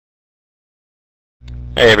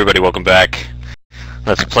Hey everybody, welcome back.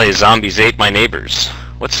 Let's play Zombies Ate My Neighbors.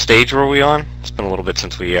 What stage were we on? It's been a little bit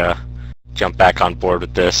since we jumped back on board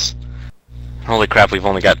with this. Holy crap, we've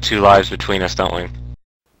only got 2 lives between us, don't we?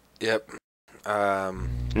 Yep.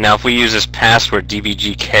 Now if we use this password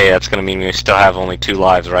DBGK, that's going to mean we still have only 2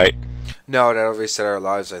 lives, right? No, that'll reset our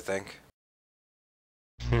lives, I think.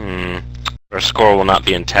 Our score will not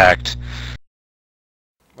be intact.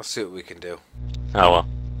 Let's see what we can do. Oh well.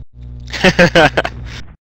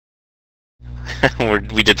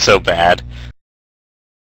 We did so bad.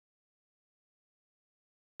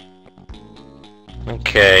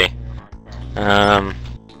 Okay. Oh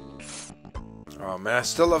man, I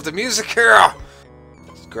still love the music here!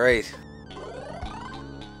 It's great.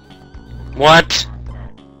 What?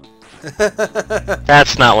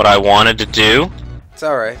 That's not what I wanted to do. It's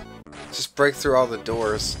alright. Just break through all the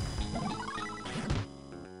doors.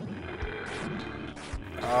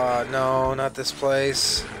 No, not this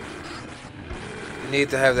place. You need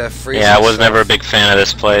to have that freezing Yeah, I was stuff. never a big fan of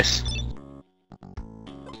this place.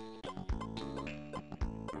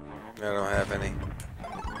 I don't have any.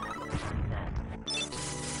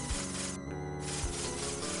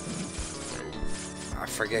 I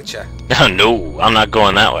forget ya. No, I'm not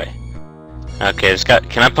going that way. Okay, it's got.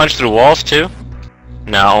 Can I punch through walls too?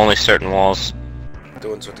 No, only certain walls. The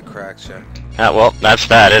ones with the cracks, yeah. Well, that's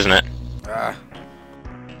that, isn't it? Ah.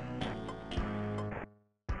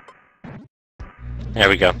 There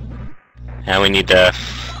we go. And we need to...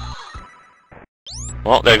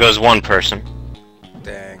 Well, there goes one person.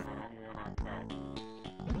 Dang.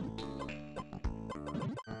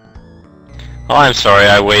 Oh, I'm sorry,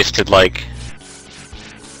 I wasted, like...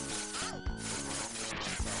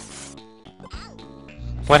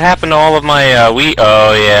 What happened to all of my, weed...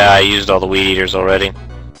 Oh, yeah, I used all the weed eaters already.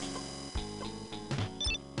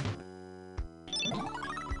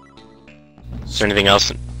 Is there anything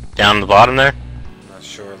else down the bottom there? Not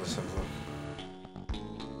sure, let's have a look.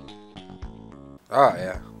 Oh,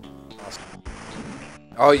 yeah. Awesome.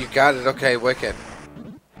 Oh, you got it, okay, wicked.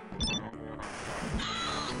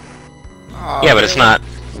 Oh, Yeah, but it's not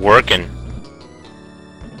working.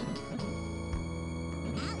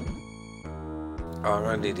 Oh, I'm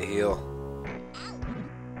gonna need to heal.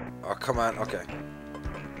 Oh, come on, okay.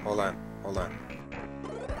 Hold on, hold on.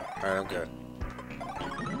 Alright, I'm good.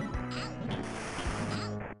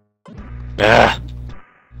 Ugh.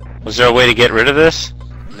 Was there a way to get rid of this?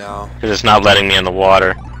 No. Because it's not letting me in the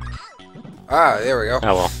water. Ah, there we go.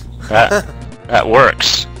 Oh well. That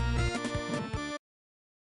works.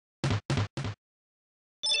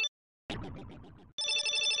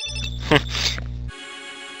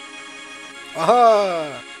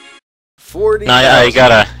 Aha! 40. No, I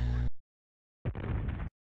gotta...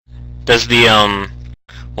 Does the,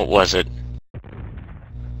 what was it?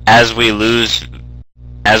 As we lose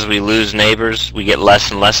neighbors, we get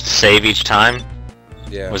less and less to save each time?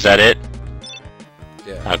 Yeah. Was that it?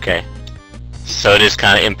 Yeah. Okay. So it is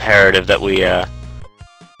kind of imperative that we,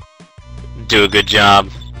 do a good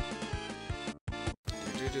job.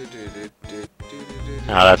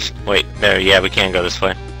 Oh, that's... Wait, there, yeah, we can go this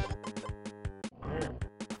way.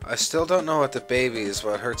 I still don't know what the babies,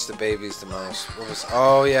 what hurts the babies the most. What was...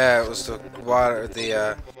 Oh, yeah, it was the water,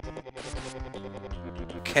 the,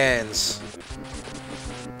 cans.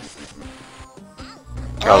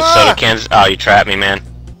 Oh, soda cans? Oh, you trapped me, man.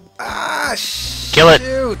 Ah, Kill it.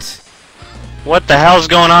 Shoot! What the hell's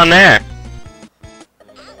going on there?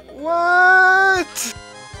 What?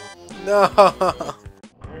 No.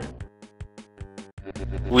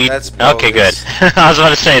 That's okay, good. bogus. I was about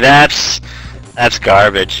to say that's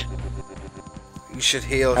garbage. You should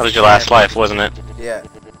heal. That was your last life, wasn't it? Yeah.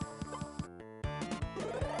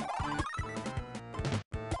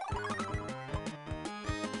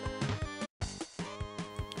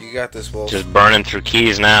 You got this, Wolf. Just burning through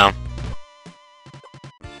keys now.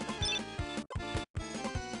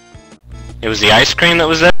 It was the ice cream that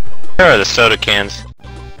was there, or the soda cans?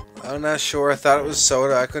 I'm not sure. I thought it was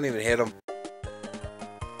soda. I couldn't even hit him.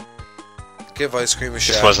 Give ice cream a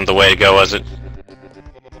shot. This wasn't the way to go, was it? I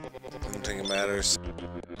don't think it matters.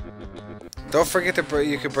 Don't forget to bring.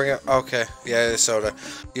 You can bring up. Okay, yeah, it's soda.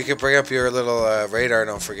 You can bring up your little radar.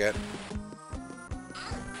 Don't forget.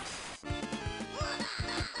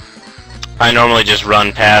 I normally just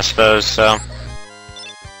run past those, so...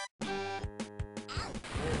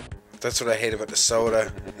 That's what I hate about the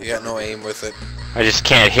soda. You got no aim with it. I just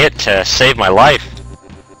can't hit to save my life.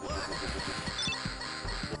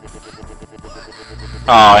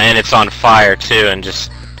 Oh, and it's on fire too, and just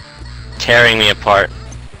tearing me apart.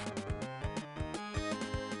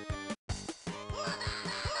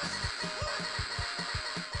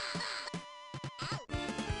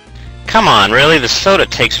 Come on, really? The soda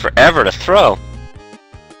takes forever to throw.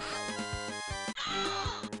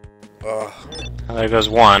 Oh. Oh, there goes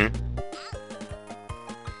one.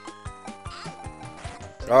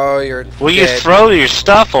 Oh, you're Will dead. you throw your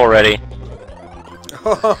stuff already?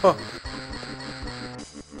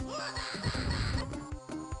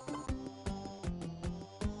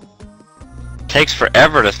 Takes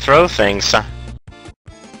forever to throw things.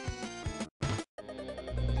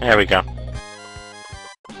 There we go.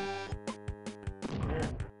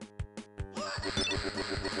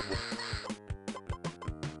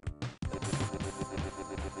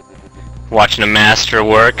 Watching a master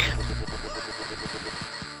work.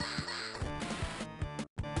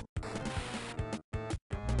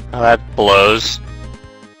 Oh, that blows.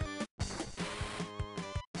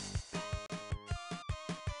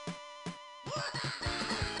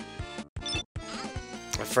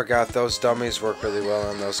 I forgot those dummies work really well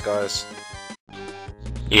on those guys.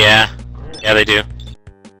 Yeah. Yeah, they do.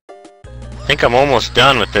 I think I'm almost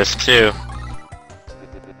done with this, too.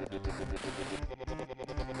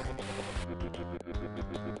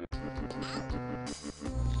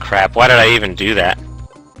 Crap, why did I even do that?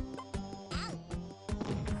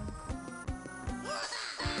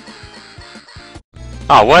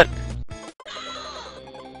 Oh, what?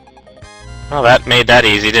 Oh, that made that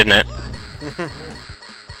easy, didn't it?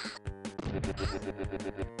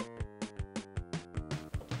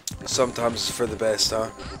 Sometimes it's for the best, huh?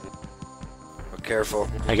 But careful.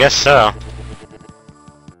 I guess so.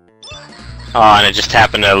 Oh, and it just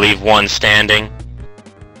happened to leave one standing.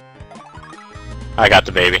 I got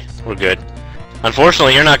the baby. We're good.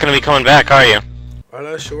 Unfortunately, you're not going to be coming back, are you? I'm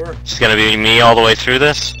not sure. It's going to be me all the way through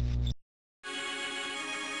this?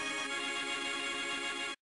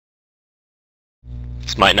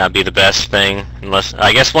 This might not be the best thing, unless...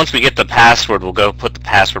 I guess once we get the password, we'll go put the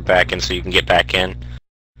password back in so you can get back in.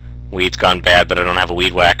 Weed's gone bad, but I don't have a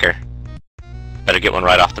weed whacker. Better get one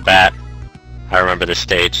right off the bat. I remember this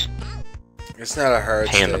stage. It's not a hard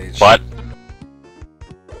Pain stage. in the butt.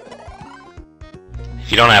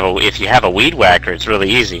 If you have a weed whacker, it's really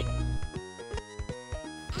easy.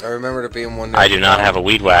 I remember there being one. I do not have a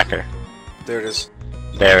weed whacker. There it is.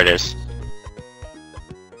 There it is.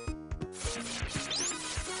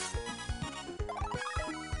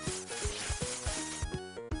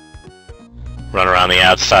 Run around the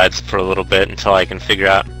outsides for a little bit until I can figure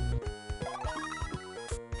out.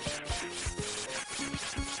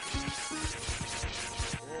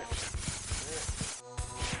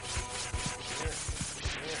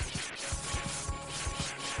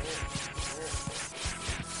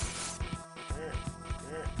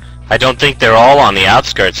 I don't think they're all on the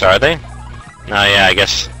outskirts, are they? Oh yeah, I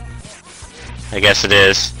guess it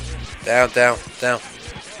is. Down, down, down.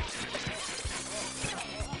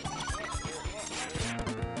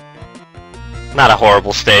 Not a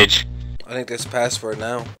horrible stage. I think there's password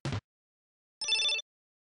now.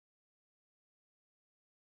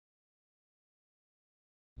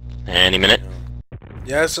 Any minute.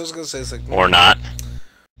 Yeah, so I was gonna say it's like. Or not.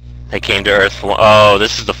 They came to Earth for... Oh,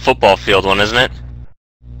 this is the football field one, isn't it?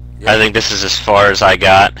 Yeah. I think this is as far as I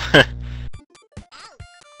got.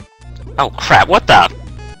 Oh crap, what the?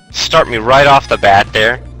 Start me right off the bat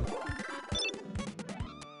there.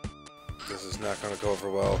 This is not gonna go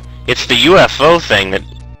over well. It's the UFO thing that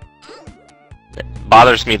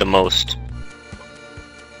bothers me the most.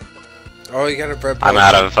 Oh, you got a red potion. I'm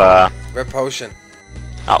out of, Red potion.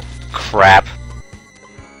 Oh, crap.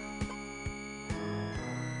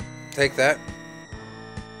 Take that.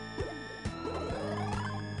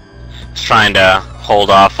 Was trying to hold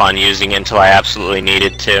off on using it until I absolutely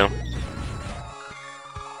needed to.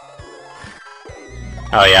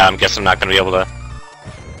 Oh yeah, I guess I'm not gonna be able to...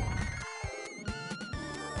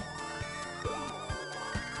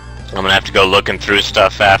 I'm gonna have to go looking through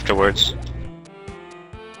stuff afterwards.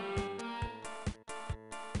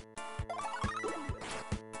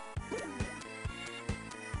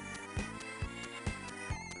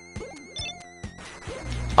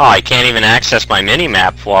 Oh, I can't even access my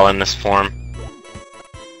mini-map while in this form.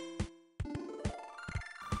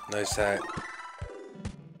 Nice hat.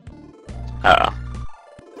 Uh-oh.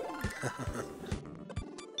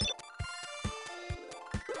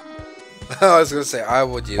 I was gonna say I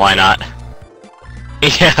would use. Why not?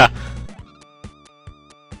 Yeah.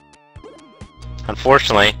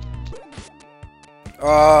 Unfortunately.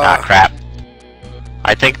 Ah, crap.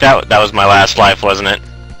 I think that was my last life, wasn't it?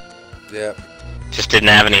 Yep. Just didn't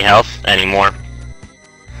have any health anymore.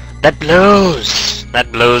 That blows!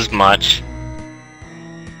 That blows much.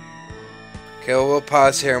 Okay, well, we'll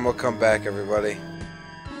pause here and we'll come back, everybody.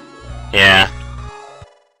 Yeah.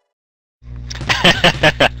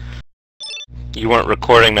 You weren't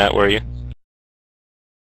recording that, were you?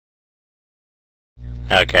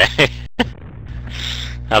 Okay.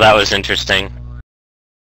 Now that was interesting.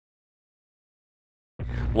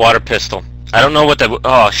 Water pistol. I don't know what the...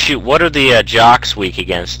 Oh, shoot. What are the jocks weak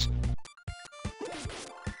against?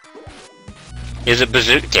 Is it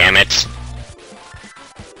bazooka? Damn it.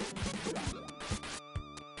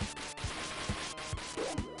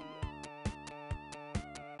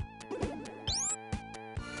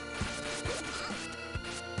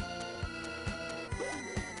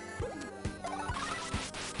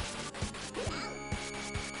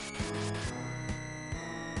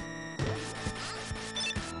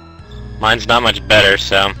 Mine's not much better,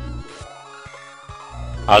 so...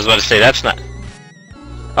 I was about to say, that's not...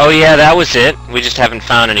 Oh yeah, that was it. We just haven't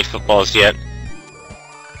found any footballs yet.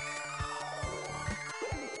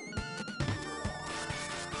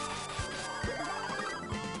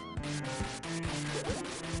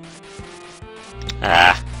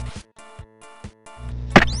 Ah.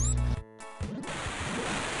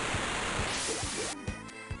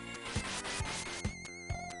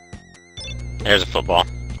 There's a football.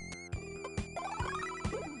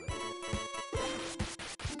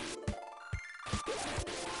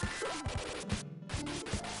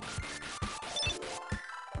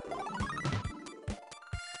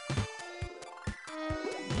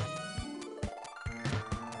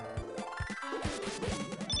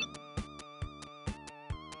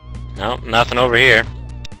 Nope, nothing over here.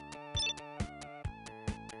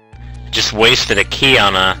 Just wasted a key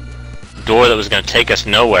on a door that was going to take us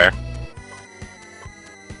nowhere.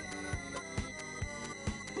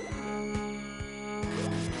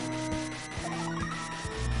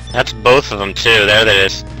 That's both of them too, there that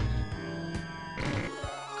is.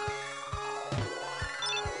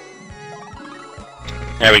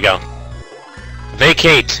 There we go.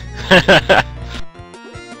 Vacate!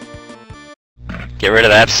 Get rid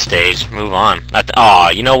of that stage, move on. Aw,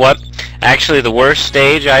 you know what? Actually, the worst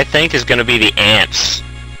stage, I think, is gonna be the ants.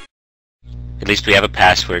 At least we have a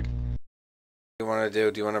password. What do you want to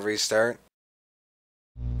do? Do you want to restart?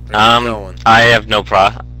 I have no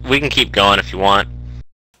problem. We can keep going if you want.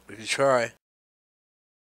 We can try.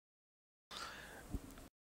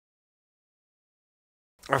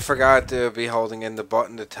 I forgot to be holding in the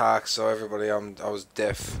button to talk, so everybody, I was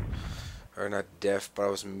deaf. Or not deaf, but I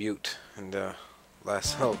was mute in the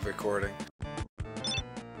last help recording.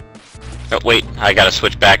 Oh, wait, I gotta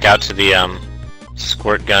switch back out to the,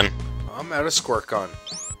 squirt gun. I'm out of squirt gun.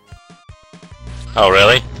 Oh,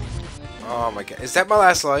 really? Oh my god. Is that my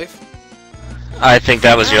last life? I think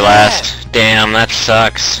that was your last. Damn, that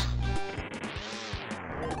sucks.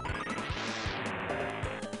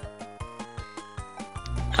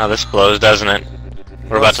 How this blows, doesn't it?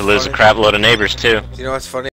 We're about to lose a crap load of neighbors, too. You know what's funny?